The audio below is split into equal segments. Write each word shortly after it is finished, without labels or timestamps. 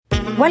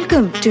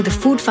Welcome to the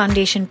Food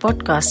Foundation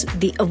podcast,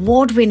 the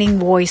award-winning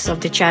voice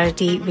of the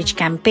charity which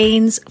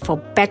campaigns for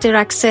better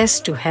access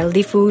to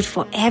healthy food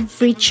for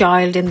every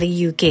child in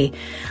the UK.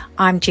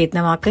 I'm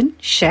Chetna Makan,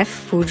 chef,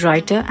 food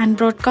writer and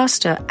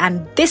broadcaster,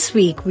 and this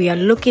week we are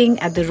looking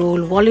at the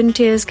role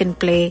volunteers can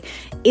play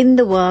in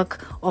the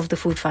work of the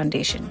Food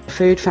Foundation.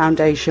 Food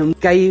Foundation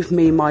gave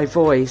me my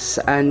voice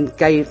and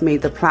gave me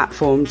the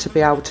platform to be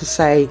able to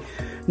say,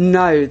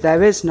 no,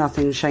 there is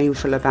nothing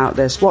shameful about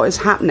this. What is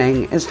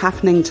happening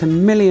to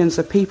millions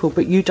of people,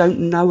 but you don't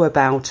know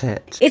about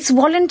it. It's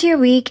Volunteer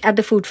Week at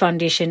the Food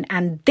Foundation,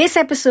 and this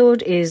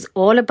episode is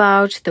all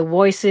about the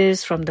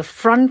voices from the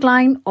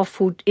frontline of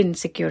food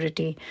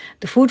insecurity.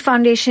 The Food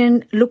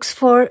Foundation looks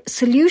for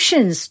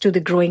solutions to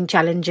the growing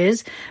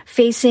challenges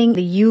facing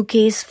the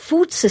UK's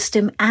food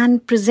system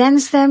and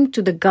presents them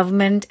to the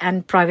government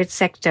and private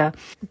sector.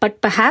 But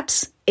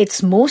perhaps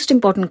its most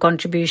important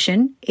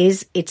contribution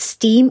is its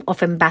team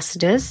of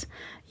ambassadors,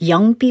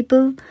 young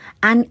people,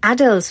 and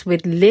adults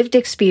with lived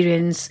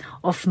experience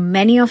of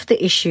many of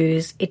the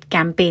issues it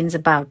campaigns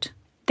about.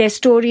 Their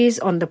stories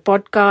on the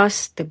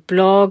podcast, the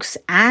blogs,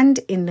 and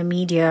in the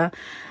media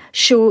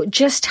show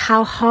just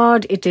how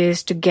hard it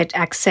is to get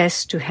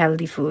access to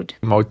healthy food.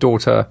 My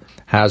daughter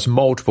has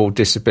multiple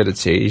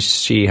disabilities.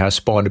 She has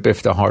spina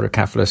bifida,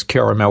 hydrocephalus,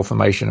 Chiari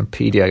malformation, and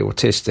PDA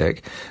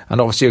autistic. And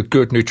obviously a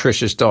good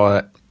nutritious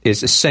diet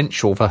is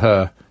essential for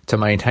her to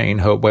maintain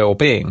her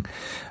well-being.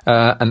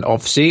 And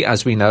obviously,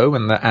 as we know,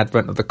 in the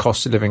advent of the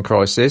cost of living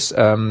crisis,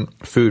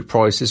 food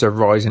prices are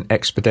rising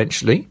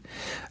exponentially.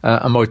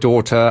 And my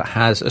daughter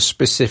has a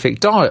specific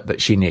diet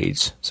that she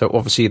needs. So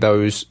obviously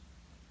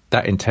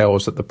that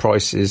entails that the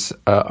prices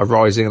are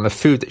rising and the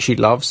food that she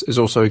loves is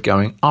also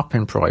going up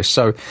in price.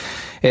 So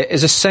it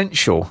is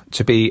essential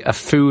to be a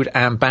food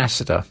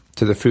ambassador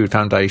to the Food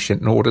Foundation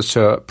in order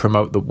to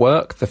promote the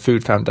work the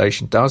Food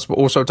Foundation does, but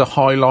also to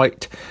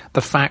highlight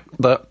the fact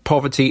that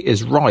poverty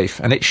is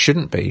rife, and it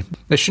shouldn't be.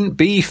 There shouldn't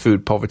be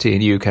food poverty in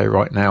the UK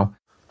right now.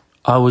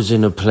 I was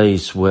in a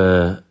place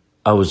where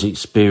I was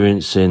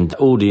experiencing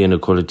all the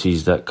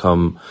inequalities that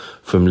come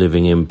from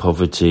living in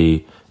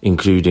poverty,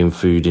 including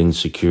food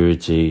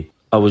insecurity.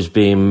 I was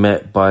being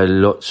met by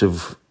lots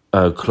of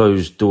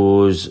closed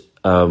doors,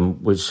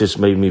 which just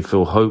made me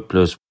feel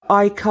hopeless.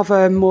 I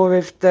cover more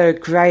of the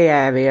grey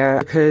area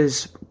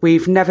because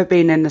we've never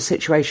been in a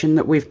situation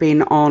that we've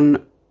been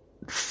on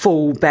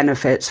full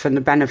benefits from the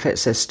benefit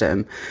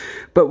system,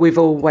 but we've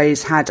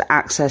always had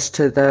access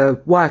to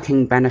the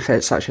working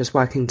benefits such as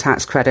working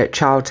tax credit,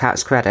 child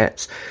tax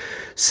credits.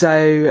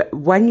 So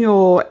when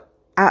you're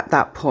at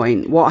that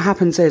point, what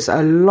happens is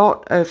a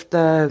lot of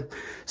the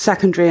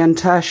secondary and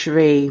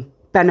tertiary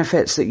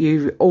benefits that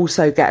you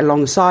also get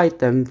alongside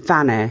them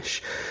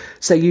vanish.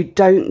 So you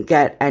don't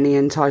get any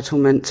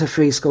entitlement to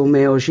free school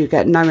meals. You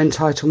get no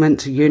entitlement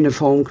to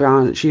uniform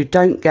grants. You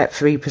don't get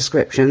free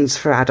prescriptions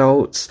for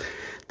adults.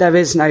 There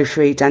is no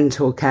free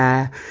dental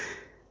care.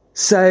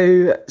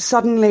 So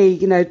suddenly,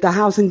 the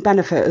housing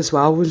benefit as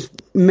well was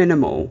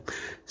minimal.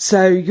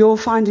 So you're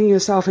finding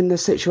yourself in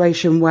this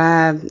situation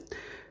where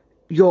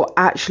you're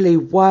actually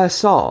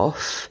worse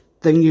off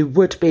than you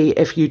would be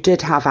if you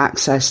did have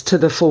access to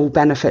the full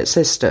benefit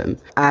system.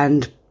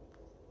 And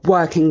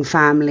working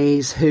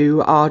families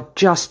who are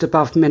just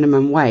above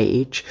minimum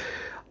wage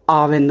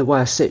are in the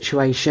worst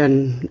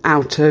situation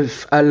out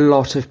of a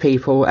lot of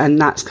people, and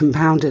that's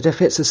compounded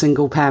if it's a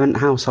single parent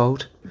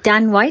household.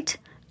 Dan White,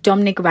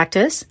 Dominic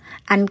Watters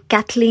and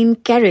Kathleen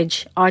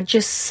Kerridge are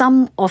just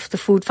some of the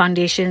Food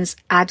Foundation's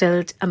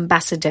adult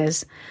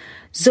ambassadors.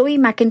 Zoe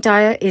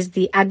McIntyre is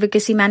the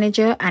advocacy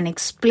manager and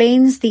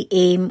explains the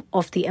aim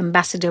of the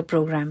ambassador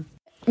program.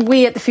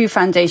 We at the Food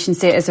Foundation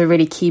see it as a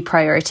really key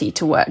priority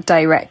to work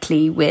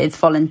directly with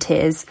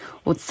volunteers,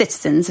 or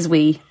citizens as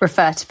we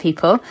refer to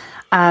people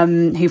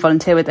who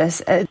volunteer with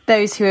us,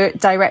 those who are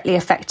directly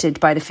affected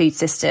by the food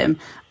system.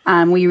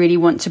 And we really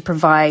want to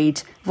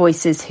provide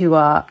voices who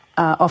are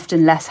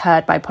often less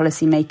heard by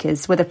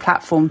policymakers with a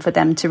platform for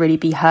them to really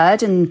be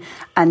heard and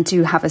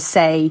to have a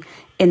say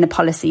in the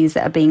policies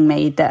that are being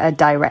made that are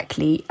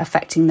directly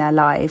affecting their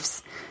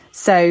lives.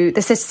 So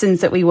the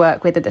citizens that we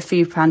work with at the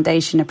Food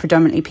Foundation are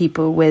predominantly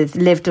people with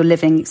lived or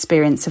living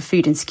experience of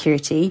food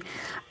insecurity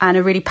and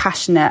are really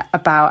passionate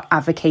about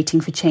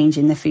advocating for change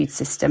in the food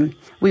system.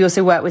 We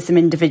also work with some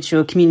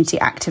individual community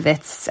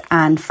activists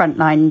and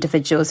frontline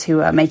individuals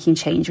who are making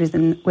change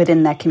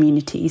within their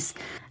communities.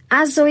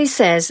 As Zoe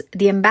says,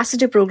 the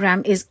ambassador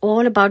program is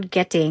all about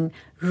getting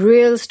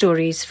real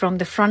stories from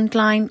the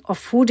frontline of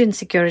food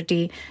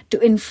insecurity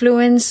to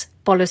influence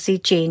policy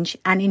change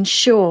and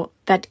ensure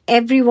that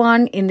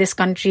everyone in this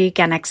country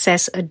can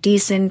access a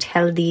decent,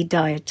 healthy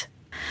diet.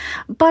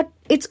 But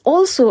it's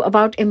also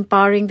about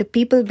empowering the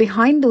people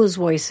behind those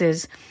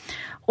voices.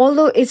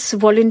 Although it's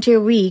Volunteer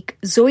Week,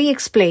 Zoe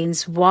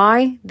explains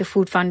why the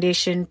Food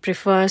Foundation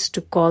prefers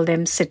to call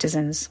them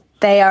citizens.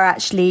 They are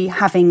actually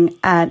having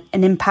an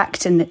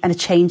impact and a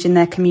change in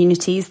their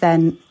communities. They're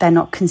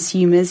not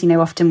consumers.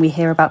 Often we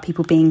hear about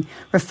people being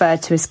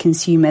referred to as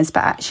consumers,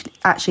 but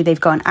actually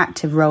they've got an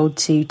active role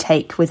to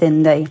take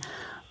within the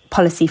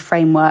policy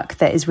framework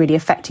that is really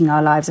affecting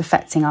our lives,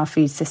 affecting our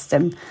food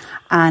system.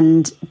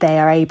 And they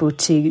are able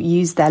to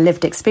use their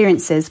lived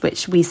experiences,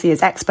 which we see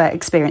as expert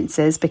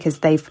experiences, because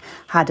they've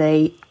had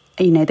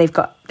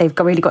they've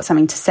really got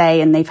something to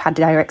say, and they've had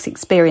direct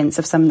experience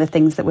of some of the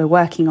things that we're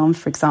working on,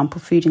 for example,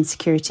 food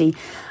insecurity.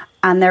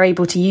 And they're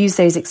able to use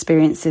those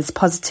experiences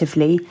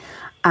positively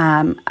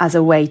as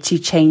a way to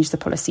change the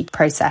policy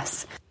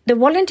process. The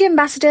volunteer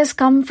ambassadors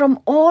come from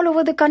all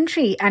over the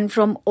country and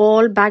from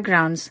all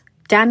backgrounds.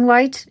 Dan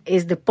White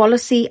is the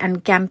Policy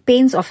and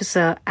Campaigns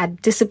Officer at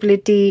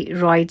Disability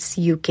Rights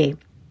UK.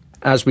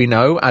 As we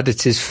know, and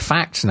it is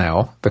fact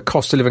now, the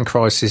cost of living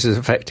crisis is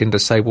affecting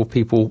disabled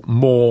people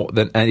more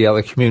than any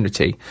other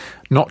community,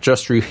 not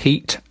just through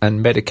heat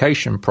and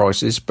medication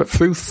prices, but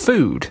through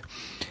food.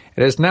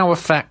 It is now a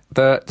fact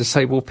that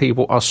disabled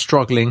people are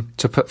struggling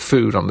to put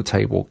food on the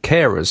table.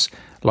 Carers,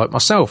 like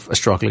myself, are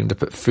struggling to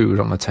put food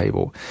on the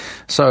table.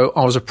 So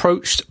I was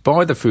approached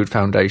by the Food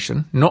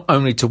Foundation not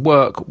only to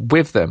work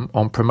with them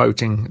on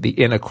promoting the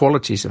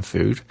inequalities in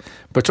food,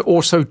 but to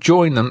also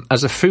join them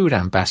as a food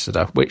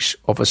ambassador, which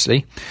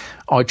obviously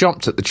I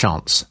jumped at the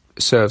chance.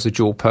 It serves a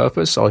dual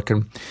purpose. I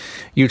can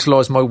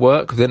utilise my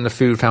work within the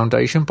Food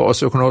Foundation, but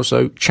also can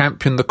also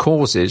champion the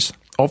causes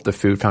of the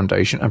Food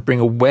Foundation and bring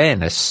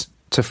awareness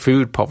to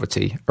food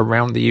poverty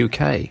around the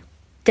UK.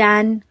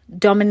 Dan,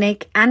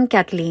 Dominic and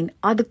Kathleen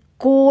are the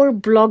core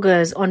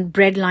bloggers on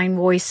Breadline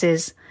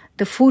Voices,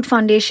 the Food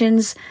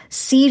Foundation's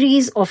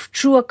series of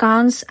true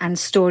accounts and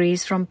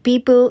stories from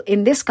people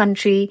in this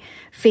country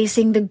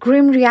facing the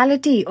grim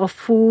reality of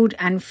food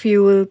and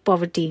fuel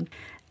poverty.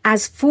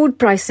 As food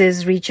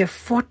prices reach a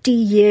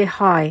 40-year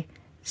high,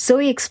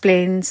 Zoe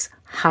explains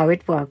how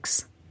it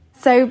works.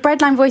 So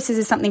Breadline Voices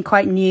is something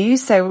quite new.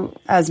 So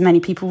as many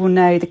people will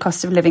know, the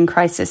cost of living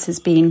crisis has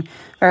been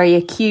very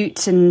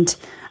acute, and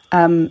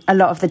a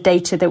lot of the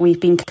data that we've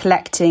been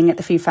collecting at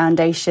the Food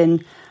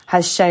Foundation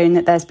has shown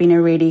that there's been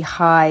a really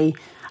high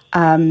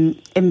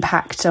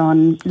impact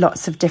on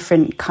lots of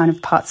different kind of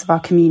parts of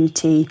our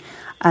community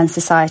and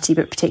society,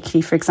 but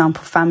particularly, for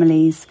example,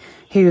 families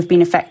who have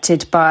been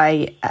affected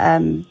by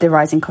the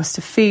rising cost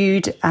of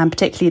food, and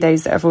particularly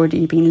those that have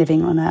already been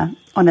living on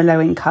a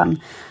low income.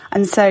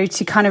 And so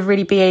to kind of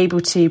really be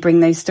able to bring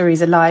those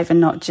stories alive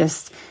and not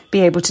just be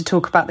able to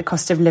talk about the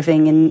cost of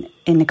living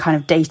in a kind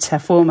of data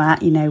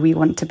format, we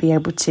want to be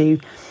able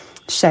to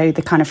show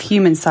the kind of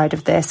human side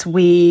of this.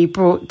 We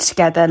brought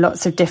together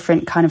lots of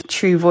different kind of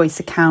true voice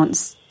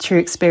accounts, true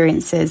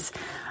experiences,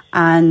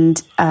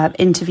 and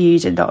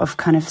interviewed a lot of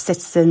kind of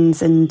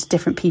citizens and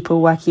different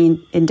people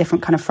working in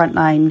different kind of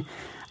frontline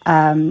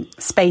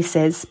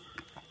spaces,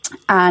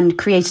 and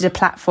created a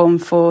platform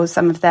for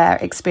some of their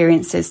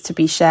experiences to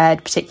be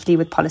shared, particularly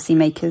with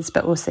policymakers,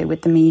 but also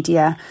with the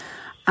media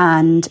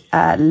and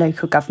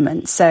local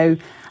government. So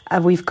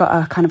we've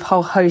got a kind of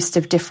whole host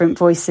of different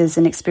voices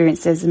and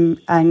experiences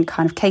and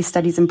kind of case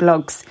studies and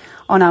blogs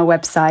on our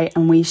website,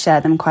 and we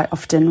share them quite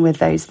often with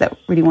those that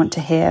really want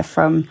to hear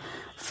from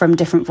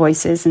different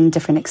voices and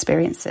different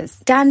experiences.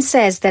 Dan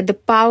says that the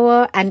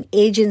power and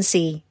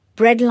agency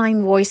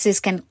Breadline Voices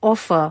can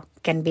offer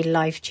can be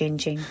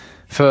life-changing.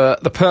 For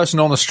the person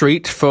on the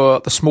street,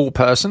 for the small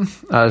person,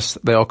 as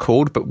they are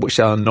called, but which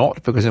they are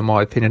not, because in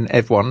my opinion,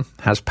 everyone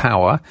has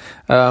power,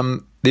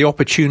 the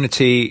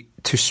opportunity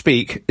to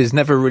speak is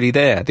never really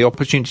there. The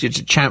opportunity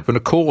to champion a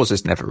cause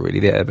is never really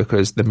there,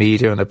 because the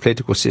media and the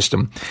political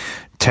system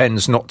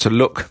tends not to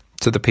look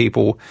to the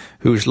people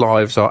whose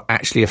lives are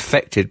actually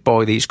affected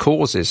by these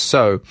causes.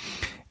 So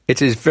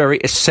it is very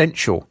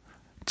essential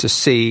to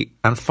see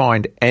and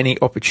find any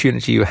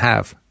opportunity you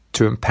have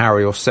to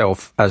empower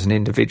yourself as an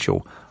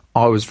individual.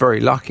 I was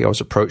very lucky. I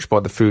was approached by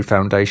the Food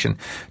Foundation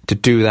to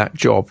do that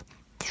job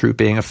through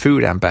being a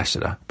food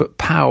ambassador. But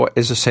power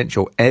is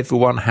essential.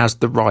 Everyone has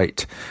the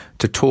right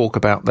to talk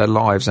about their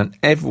lives, and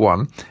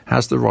everyone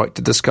has the right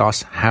to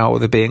discuss how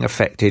they're being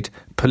affected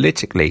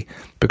politically,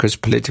 because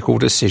political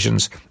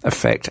decisions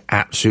affect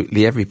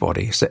absolutely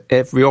everybody. So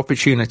every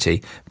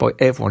opportunity by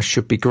everyone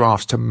should be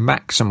grasped to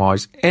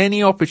maximise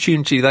any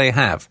opportunity they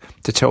have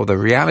to tell the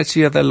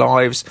reality of their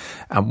lives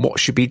and what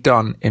should be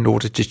done in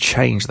order to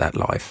change that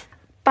life.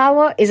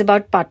 Power is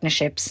about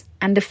partnerships,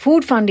 and the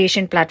Food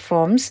Foundation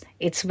platforms,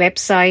 its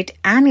website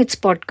and its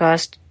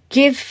podcast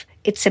give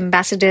its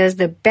ambassadors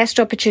the best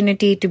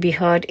opportunity to be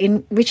heard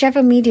in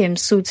whichever medium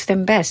suits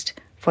them best.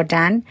 For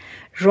Dan,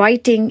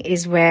 writing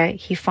is where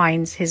he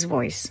finds his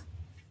voice.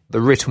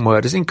 The written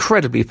word is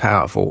incredibly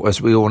powerful,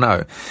 as we all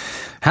know.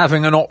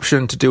 Having an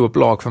option to do a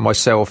blog for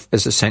myself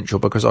is essential,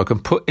 because I can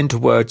put into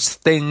words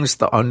things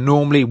that I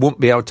normally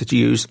wouldn't be able to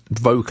use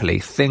vocally,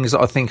 things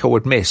that I think I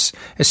would miss,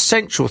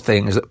 essential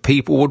things that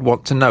people would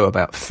want to know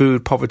about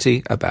food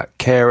poverty, about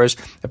carers,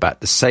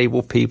 about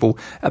disabled people,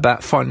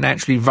 about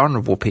financially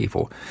vulnerable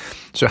people.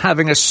 So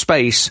having a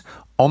space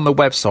on the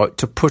website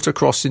to put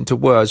across into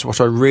words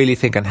what I really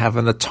think, and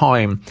having the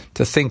time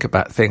to think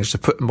about things, to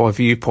put in my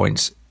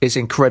viewpoints, is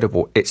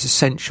incredible. It's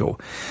essential.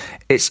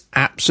 It's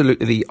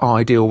absolutely the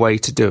ideal way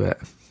to do it.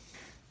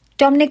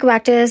 Dominic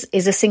Watters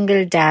is a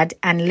single dad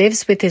and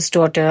lives with his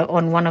daughter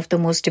on one of the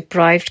most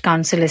deprived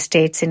council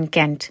estates in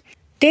Kent.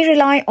 They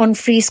rely on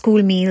free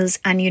school meals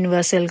and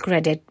universal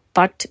credit,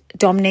 but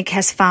Dominic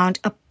has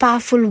found a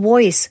powerful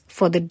voice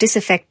for the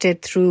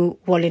disaffected through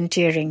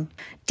volunteering.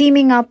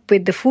 Teaming up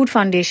with the Food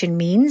Foundation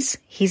means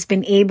he's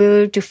been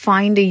able to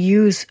find a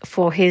use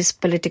for his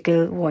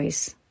political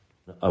voice.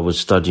 I was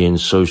studying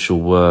social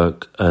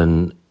work,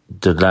 and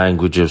the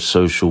language of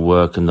social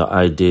work and the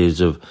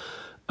ideas of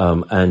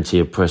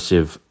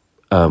anti-oppressive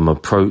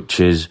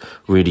approaches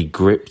really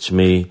gripped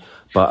me.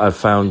 But I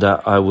found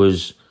that I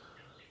was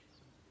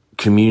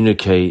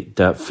communicate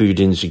that food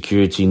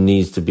insecurity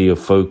needs to be a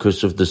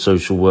focus of the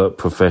social work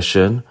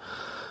profession.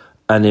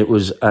 And it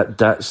was at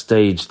that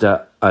stage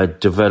that I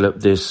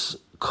developed this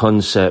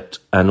concept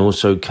and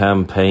also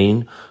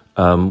campaign,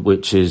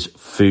 which is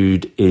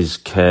Food is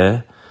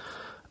Care,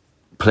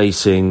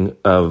 placing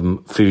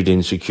food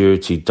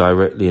insecurity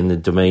directly in the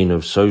domain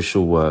of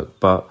social work,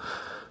 but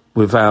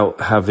without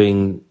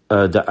having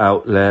the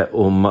outlet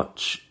or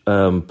much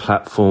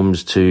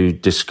platforms to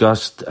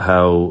discuss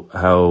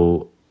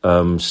how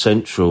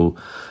central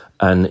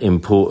and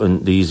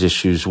important these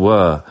issues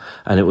were.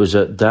 And it was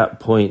at that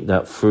point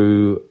that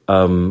through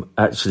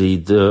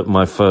actually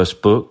my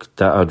first book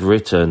that I'd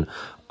written,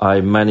 I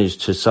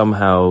managed to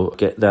somehow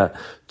get that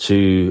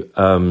to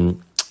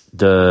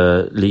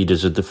the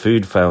leaders of the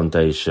Food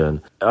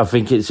Foundation. I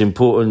think it's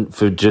important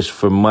for just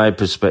from my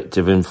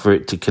perspective and for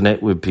it to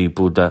connect with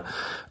people that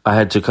I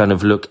had to kind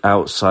of look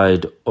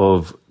outside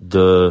of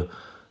the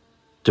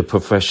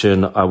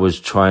profession I was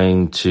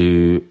trying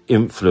to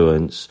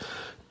influence.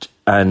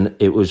 And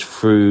it was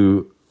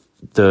through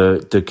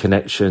the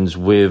connections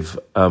with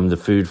the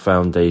Food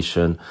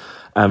Foundation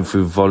and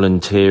through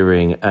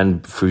volunteering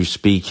and through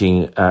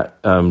speaking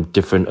at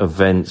different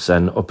events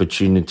and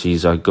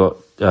opportunities I got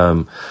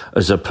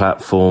as a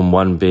platform,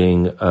 one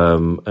being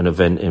an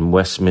event in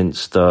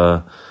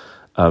Westminster.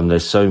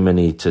 There's so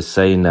many to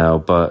say now,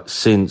 but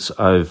since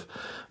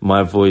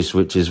my voice,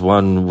 which is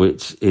one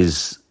which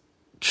is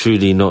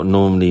truly not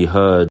normally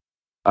heard,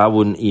 I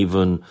wouldn't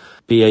even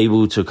be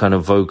able to kind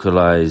of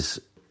vocalize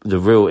the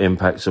real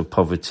impacts of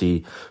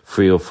poverty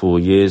 3 or 4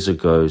 years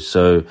ago.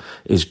 So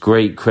it's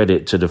great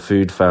credit to the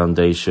Food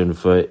Foundation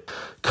for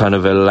kind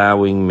of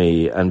allowing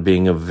me and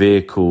being a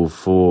vehicle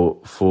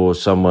for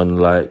someone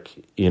like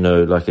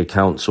a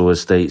council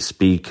estate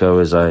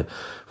speaker, as I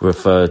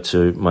refer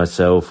to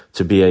myself,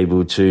 to be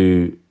able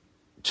to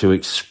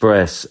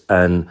express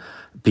and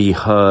be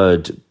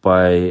heard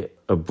by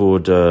a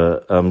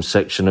broader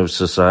section of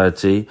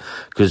society,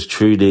 because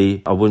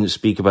truly I wouldn't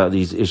speak about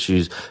these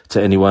issues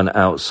to anyone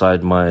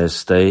outside my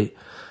estate.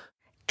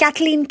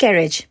 Kathleen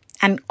Kerridge,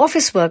 an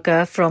office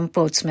worker from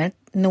Portsmouth,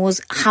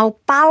 knows how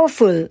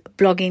powerful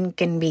blogging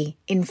can be.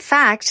 In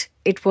fact,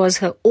 it was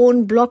her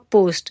own blog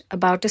post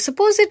about a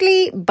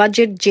supposedly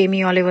budget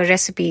Jamie Oliver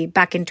recipe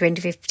back in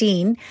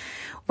 2015,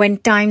 when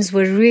times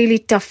were really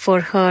tough for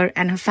her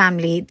and her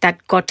family,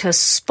 that got her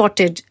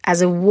spotted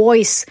as a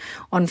voice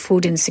on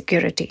food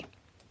insecurity.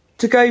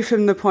 To go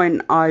from the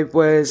point I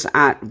was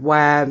at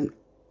where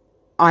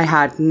I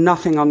had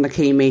nothing on the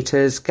key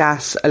meters,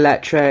 gas,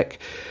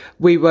 electric,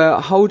 we were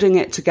holding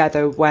it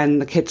together when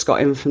the kids got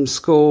in from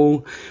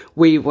school.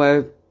 We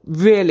were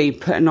really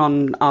putting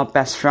on our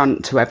best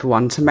front to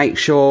everyone to make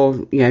sure,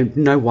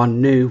 no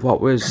one knew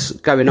what was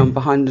going on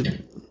behind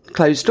the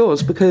closed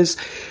doors, because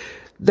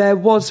there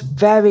was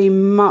very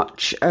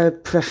much a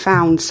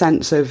profound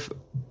sense of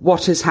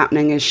what is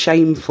happening is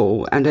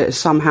shameful and it is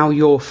somehow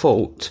your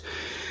fault.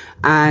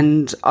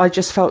 And I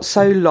just felt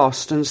so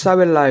lost and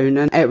so alone.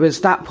 And it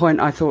was that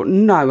point I thought,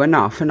 no,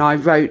 enough. And I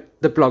wrote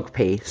the blog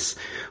piece,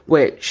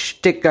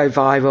 which did go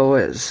viral.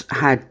 It's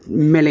had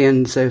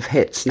millions of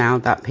hits now,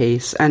 that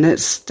piece. And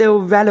it's still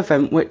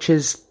relevant, which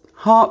is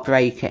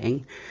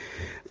heartbreaking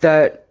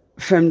that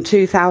from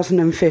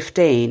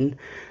 2015,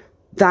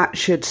 that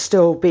should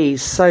still be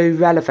so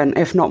relevant,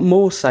 if not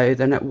more so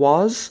than it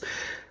was.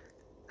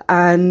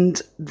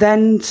 And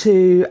then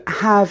to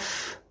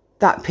have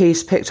that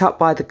piece picked up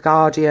by The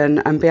Guardian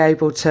and be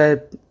able to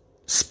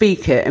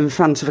speak it in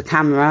front of a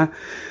camera,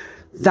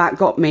 that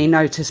got me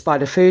noticed by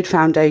the Food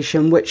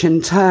Foundation, which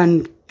in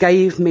turn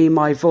gave me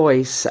my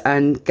voice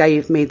and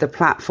gave me the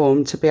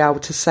platform to be able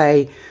to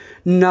say,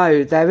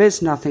 no, there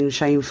is nothing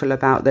shameful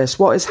about this.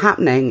 What is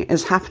happening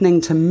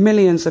to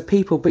millions of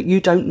people, but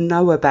you don't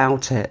know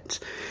about it.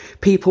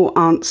 People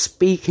aren't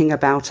speaking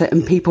about it,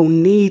 and people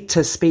need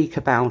to speak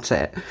about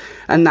it.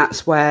 And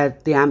that's where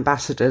the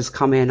ambassadors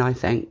come in, I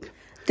think.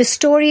 The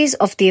stories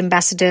of the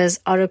ambassadors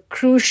are a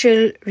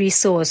crucial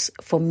resource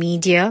for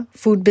media,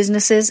 food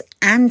businesses,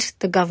 and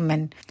the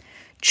government.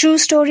 True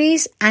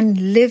stories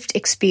and lived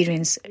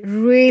experience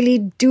really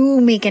do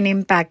make an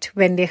impact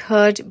when they're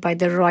heard by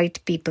the right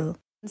people.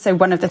 So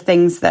one of the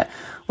things that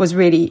was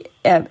really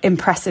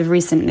impressive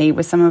recently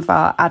was some of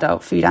our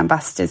adult food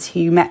ambassadors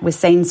who met with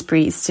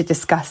Sainsbury's to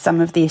discuss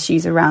some of the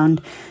issues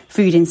around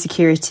food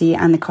insecurity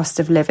and the cost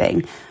of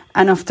living.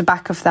 And off the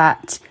back of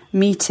that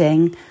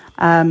meeting,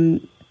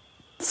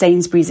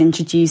 Sainsbury's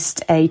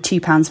introduced a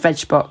 £2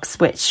 veg box,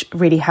 which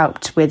really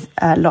helped with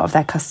a lot of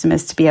their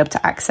customers to be able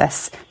to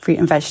access fruit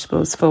and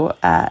vegetables for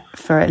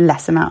a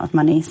less amount of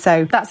money.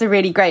 So that's a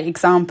really great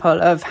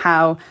example of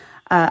how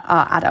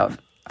our adult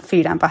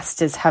food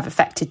ambassadors have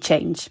affected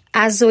change.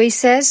 As Zoe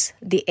says,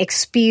 the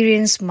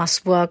experience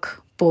must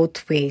work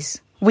both ways.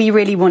 We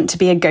really want to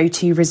be a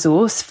go-to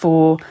resource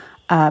for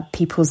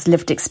people's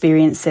lived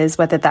experiences,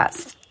 whether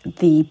that's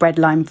the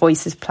Breadline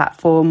Voices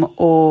platform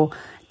or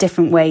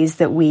different ways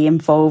that we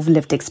involve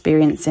lived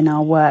experience in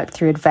our work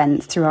through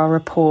events, through our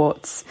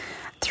reports,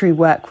 through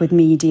work with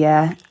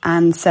media.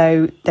 And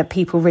so that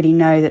people really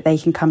know that they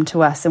can come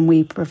to us and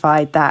we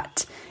provide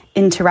that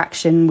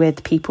interaction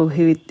with people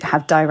who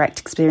have direct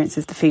experiences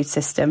of the food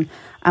system,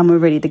 and we're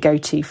really the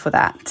go-to for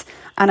that.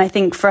 And I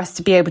think for us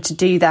to be able to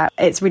do that,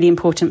 it's really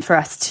important for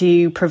us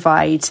to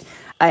provide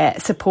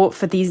support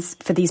for these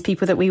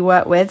people that we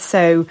work with.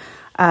 So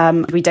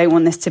we don't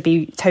want this to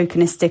be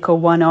tokenistic or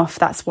one-off.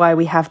 That's why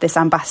we have this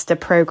ambassador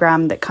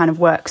program that kind of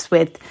works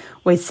with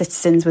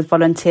citizens, with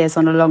volunteers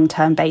on a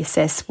long-term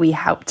basis. We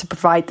help to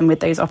provide them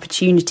with those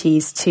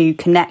opportunities to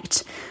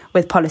connect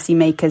with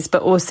policymakers,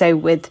 but also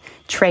with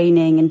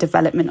training and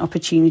development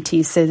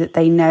opportunities so that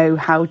they know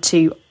how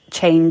to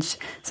change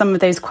some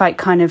of those quite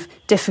kind of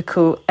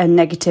difficult and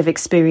negative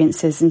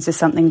experiences into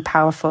something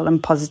powerful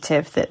and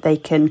positive that they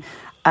can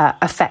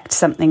affect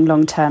something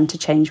long-term to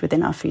change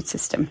within our food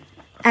system.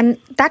 And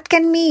that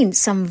can mean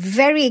some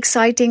very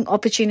exciting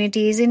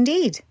opportunities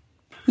indeed.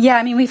 Yeah,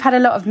 I mean, we've had a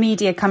lot of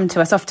media come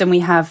to us. Often we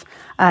have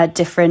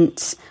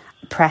different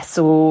press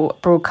or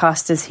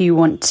broadcasters who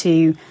want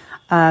to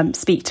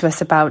speak to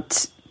us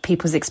about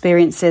people's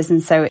experiences.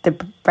 And so the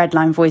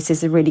Breadline Voice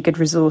is a really good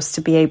resource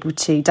to be able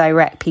to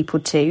direct people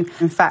to.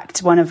 In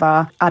fact, one of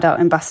our adult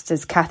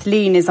ambassadors,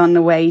 Kathleen, is on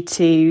the way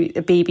to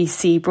the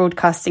BBC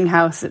Broadcasting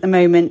House at the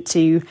moment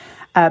to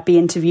be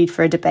interviewed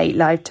for a debate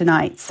live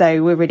tonight.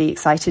 So we're really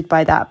excited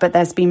by that. But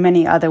there's been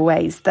many other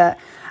ways that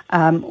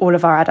all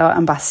of our adult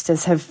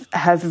ambassadors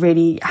have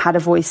really had a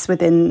voice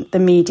within the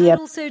media.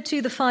 And also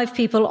to the 5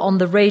 people on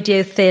the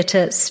radio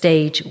theatre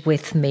stage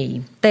with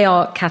me. They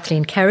are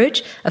Kathleen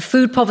Kerridge, a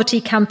food poverty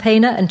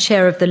campaigner and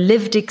chair of the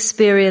Lived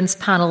Experience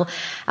panel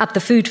at the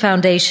Food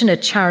Foundation, a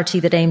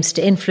charity that aims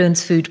to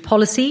influence food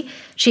policy.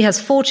 She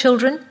has 4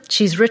 children.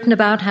 She's written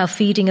about how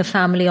feeding a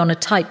family on a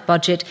tight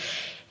budget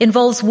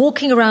involves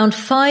walking around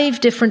 5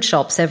 different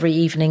shops every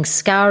evening,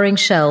 scouring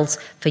shelves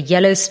for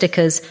yellow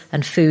stickers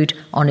and food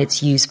on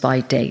its use-by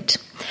date.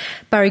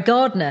 Barry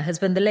Gardner has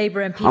been the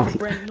Labour MP for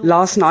Brent North.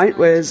 Last night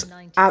was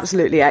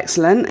absolutely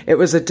excellent. It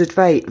was a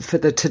debate for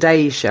the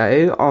Today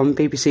Show on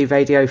BBC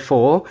Radio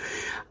 4,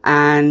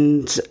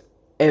 and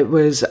it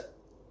was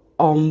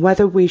on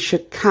whether we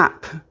should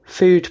cap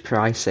food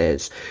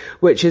prices,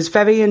 which is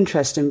very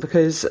interesting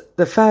because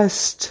the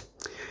first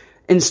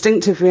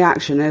instinctive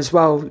reaction is,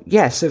 well,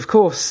 yes, of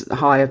course,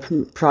 higher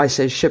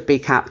prices should be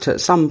capped at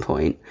some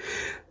point.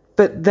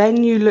 But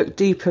then you look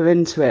deeper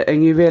into it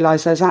and you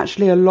realise there's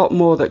actually a lot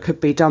more that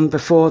could be done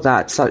before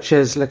that, such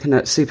as looking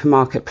at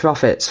supermarket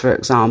profits, for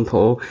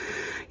example.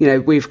 You know,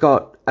 we've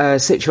got a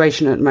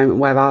situation at the moment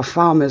where our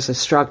farmers are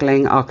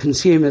struggling, our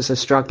consumers are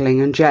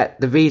struggling, and yet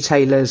the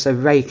retailers are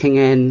raking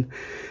in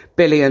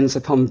billions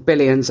upon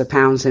billions of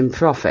pounds in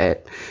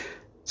profit.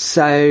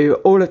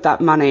 So all of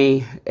that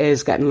money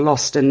is getting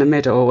lost in the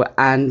middle,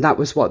 and that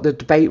was what the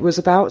debate was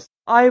about.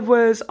 I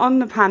was on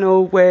the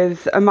panel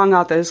with, among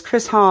others,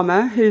 Chris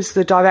Harmer, who's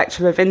the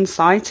Director of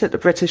Insight at the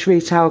British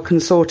Retail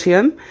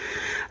Consortium,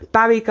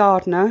 Barry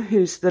Gardner,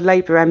 who's the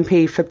Labour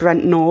MP for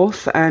Brent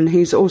North, and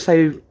he's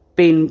also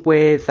been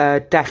with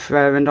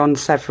DEFRA and on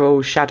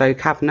several shadow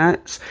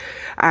cabinets,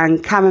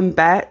 and Karen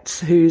Betts,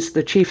 who's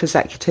the Chief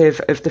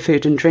Executive of the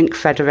Food and Drink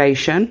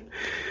Federation,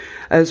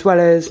 as well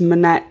as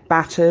Manette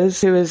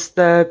Batters, who is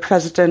the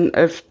President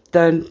of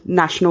the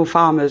National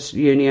Farmers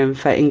Union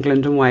for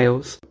England and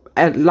Wales.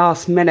 At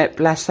last minute,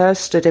 bless her,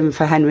 stood in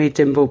for Henry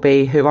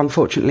Dimbleby, who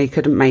unfortunately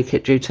couldn't make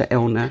it due to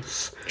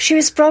illness. She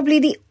was probably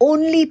the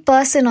only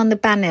person on the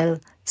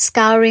panel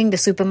scouring the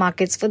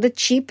supermarkets for the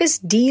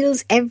cheapest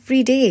deals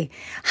every day.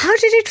 How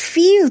did it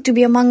feel to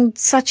be among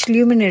such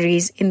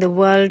luminaries in the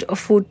world of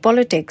food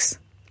politics?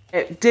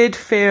 It did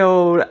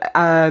feel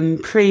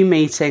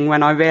pre-meeting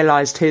when I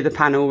realised who the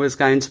panel was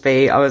going to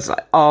be. I was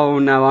like, oh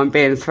no, I'm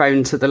being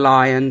thrown to the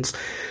lions.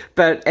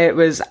 But it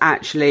was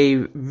actually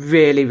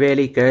really,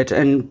 really good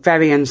and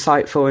very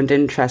insightful and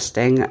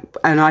interesting.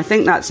 And I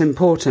think that's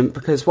important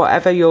because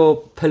whatever your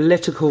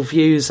political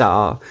views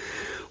are,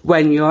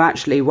 when you're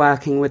actually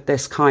working with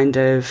this kind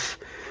of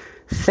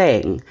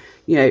thing,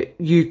 you know,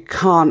 you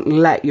can't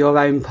let your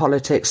own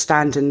politics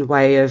stand in the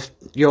way of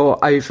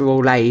your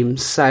overall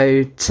aims.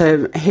 So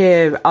to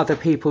hear other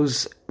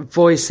people's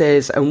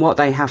voices and what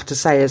they have to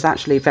say is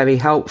actually very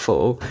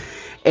helpful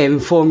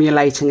in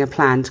formulating a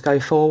plan to go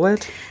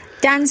forward.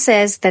 Dan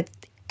says that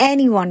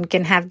anyone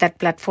can have that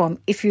platform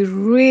if you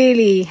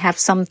really have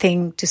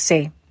something to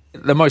say.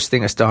 the most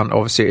thing it's done,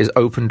 obviously, is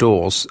open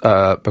doors,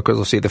 because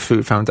obviously the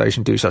Food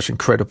Foundation do such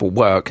incredible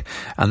work,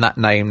 and that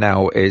name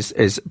now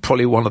is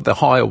probably one of the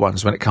higher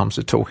ones when it comes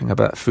to talking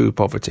about food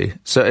poverty.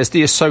 So it's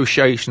the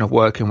association of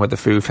working with the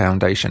Food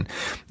Foundation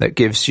that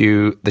gives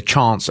you the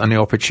chance and the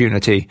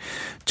opportunity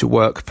to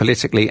work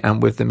politically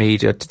and with the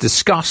media to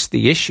discuss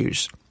the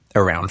issues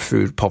around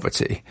food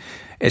poverty.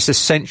 It's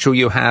essential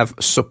you have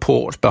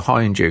support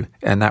behind you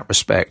in that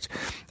respect.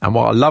 And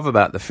what I love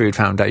about the Food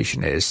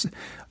Foundation is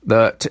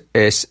that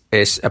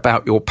it's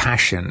about your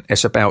passion.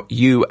 It's about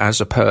you as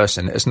a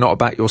person. It's not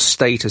about your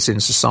status in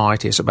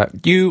society. It's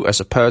about you as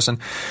a person,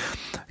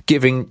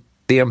 giving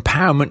the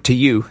empowerment to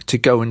you to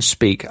go and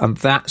speak. And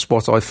that's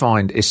what I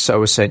find is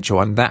so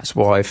essential. And that's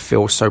why I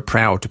feel so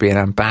proud to be an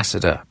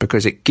ambassador,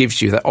 because it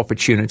gives you that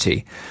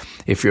opportunity.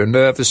 If you're a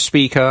nervous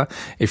speaker,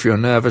 if you're a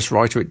nervous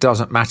writer, it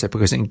doesn't matter,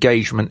 because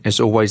engagement is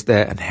always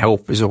there and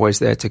help is always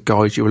there to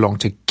guide you along,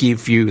 to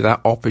give you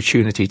that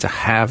opportunity to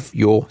have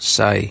your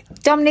say.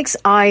 Dominic's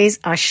eyes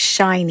are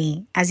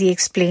shiny as he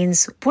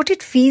explains what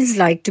it feels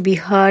like to be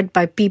heard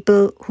by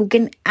people who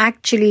can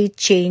actually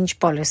change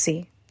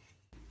policy.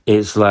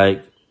 It's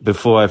like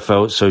before I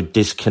felt so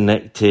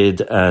disconnected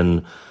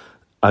and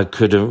I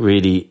couldn't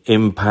really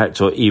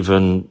impact or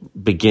even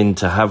begin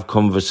to have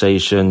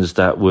conversations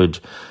that would,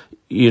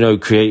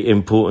 create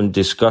important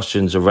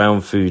discussions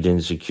around food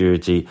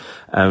insecurity.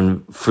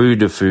 And through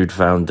the Food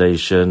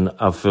Foundation,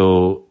 I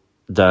feel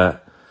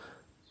that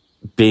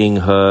being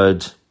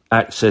heard,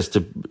 access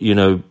to,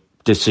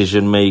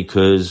 decision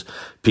makers,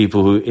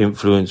 people who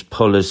influence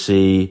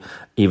policy,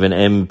 even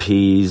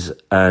MPs,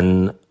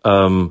 and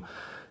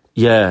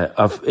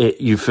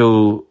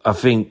I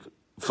think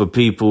for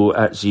people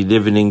actually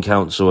living in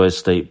council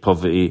estate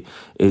poverty,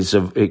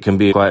 it can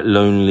be quite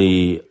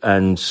lonely,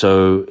 and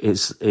so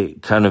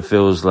it kind of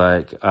feels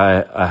like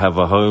I have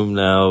a home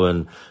now,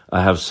 and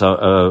I have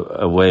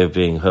a way of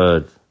being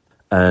heard.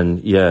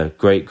 And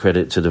great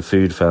credit to the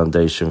Food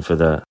Foundation for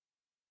that.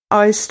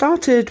 I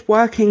started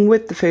working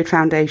with the Food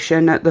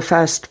Foundation at the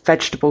first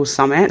Vegetable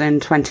Summit in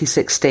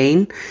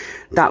 2016.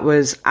 That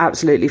was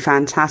absolutely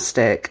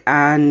fantastic,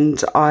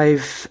 and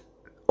I've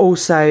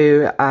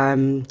also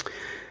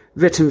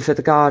written for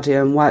The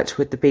Guardian, worked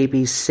with the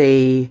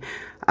BBC.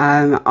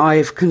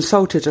 I've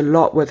consulted a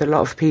lot with a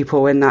lot of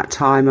people in that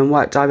time and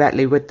worked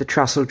directly with the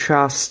Trussell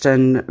Trust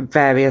and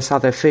various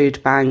other food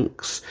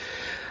banks.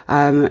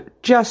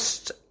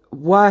 Just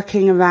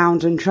working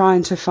around and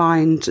trying to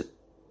find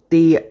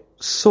the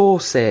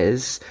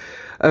sources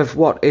of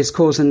what is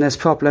causing this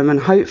problem and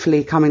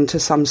hopefully coming to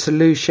some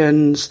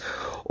solutions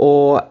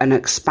or an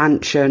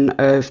expansion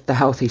of the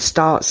Healthy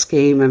Start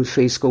scheme and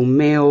free school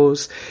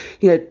meals.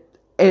 It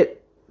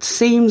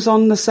seems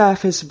on the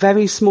surface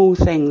very small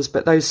things,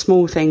 but those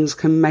small things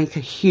can make a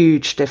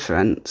huge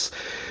difference.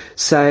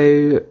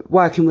 So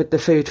working with the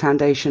Food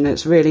Foundation,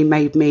 it's really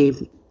made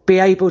me be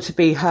able to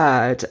be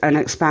heard and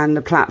expand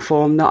the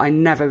platform that I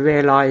never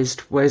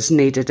realised was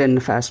needed in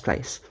the first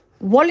place.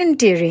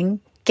 Volunteering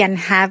can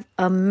have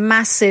a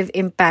massive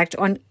impact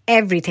on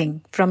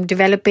everything from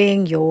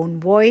developing your own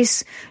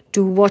voice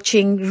to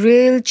watching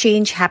real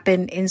change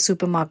happen in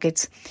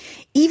supermarkets,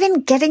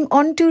 even getting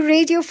onto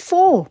Radio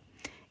 4.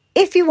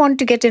 If you want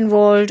to get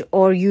involved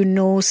or you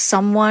know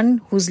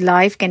someone whose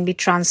life can be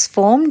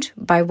transformed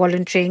by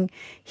volunteering,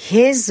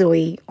 here's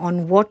Zoe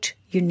on what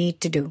you need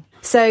to do.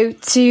 So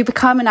to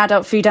become an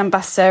adult food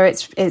ambassador,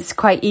 it's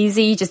quite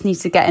easy. You just need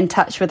to get in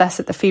touch with us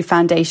at the Food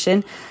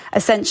Foundation.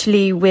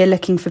 Essentially, we're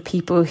looking for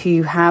people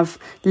who have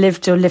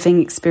lived or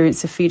living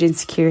experience of food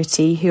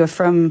insecurity, who are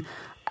from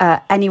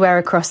anywhere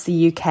across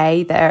the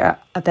UK, that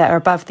are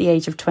above the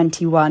age of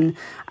 21,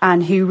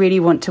 and who really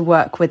want to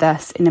work with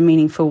us in a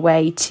meaningful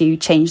way to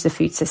change the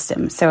food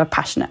system. So are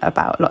passionate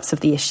about lots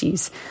of the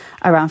issues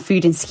around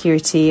food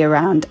insecurity,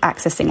 around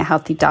accessing a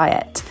healthy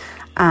diet.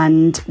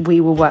 And we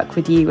will work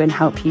with you and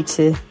help you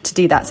to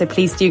do that. So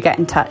please do get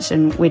in touch,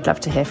 and we'd love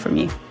to hear from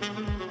you.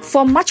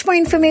 For much more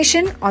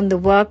information on the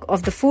work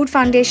of the Food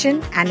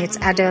Foundation and its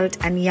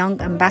adult and young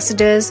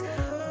ambassadors,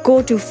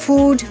 go to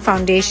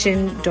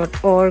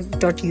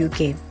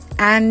foodfoundation.org.uk.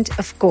 And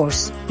of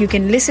course, you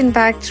can listen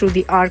back through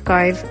the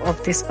archive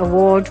of this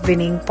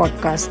award-winning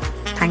podcast.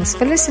 Thanks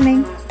for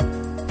listening.